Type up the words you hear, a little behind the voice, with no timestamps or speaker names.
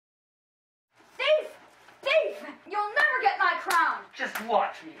Just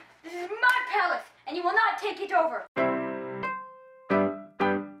watch me. This is my palace, and you will not take it over.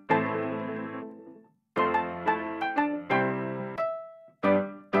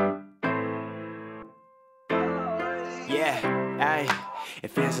 Yeah, ayy,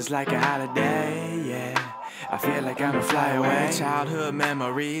 it feels just like a holiday, yeah. I feel like I'ma fly away. Childhood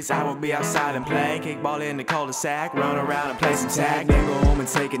memories, I will be outside and play kickball in the cul-de-sac, run around and play some tag. Then go home and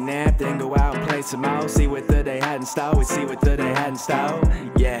take a nap, then go out and play some more. See what the day had in store, we see what the day had in store.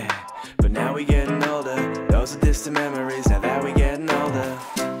 Yeah, but now we getting older. Those are distant memories, now that we getting older.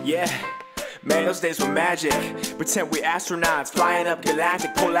 Yeah, man, those days were magic. Pretend we astronauts flying up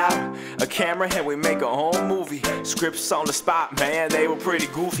galactic. Pull out a camera and we make a home movie. Scripts on the spot, man, they were pretty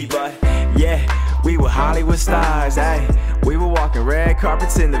goofy. But yeah, we were Hollywood stars, ayy. We were walking red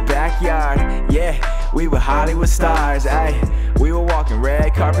carpets in the backyard. Yeah, we were Hollywood stars, ayy. We were walking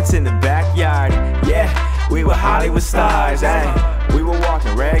red carpets in the backyard. Yeah, we were Hollywood stars, ayy. We were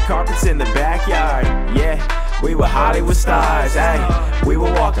walking red carpets in the backyard. Yeah, we were Hollywood stars, ayy. We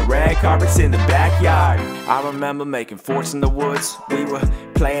were walking red carpets in the backyard. I remember making forts in the woods. We were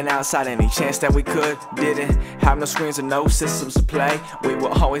playing outside any chance that we could. Didn't have no screens or no systems to play. We were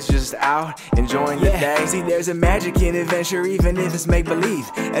always just out enjoying the day. See, there's a magic in adventure, even if it's make-believe.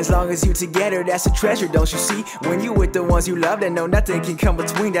 As long as you together, that's a treasure, don't you see? When you with the ones you love, then no nothing can come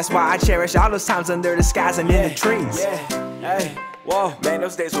between. That's why I cherish all those times under the skies and in the trees. Yeah, hey. Whoa, man,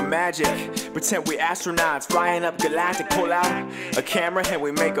 those days were magic. Pretend we astronauts flying up galactic. Pull out a camera and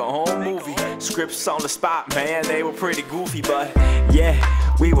we make a home movie. Scripts on the spot, man, they were pretty goofy. But yeah,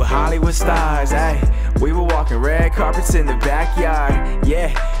 we were Hollywood stars, ayy. We were walking red carpets in the backyard.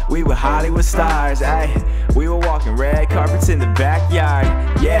 Yeah, we were Hollywood stars, ayy. We were walking red carpets in the backyard.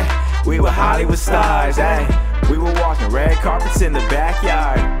 Yeah, we were Hollywood stars, ayy. We were walking red carpets in the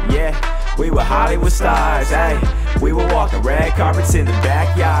backyard. Yeah, we were Hollywood stars, ayy. We were walking red carpets in the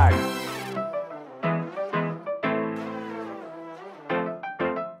backyard.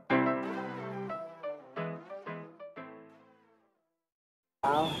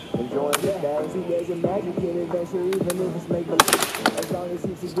 Enjoying the day. See, there's a magic in adventure, even if it's make-believe. As long as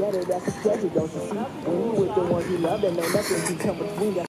you together, that's a treasure, don't you see? When you with the ones you love, then no nothing can come between us.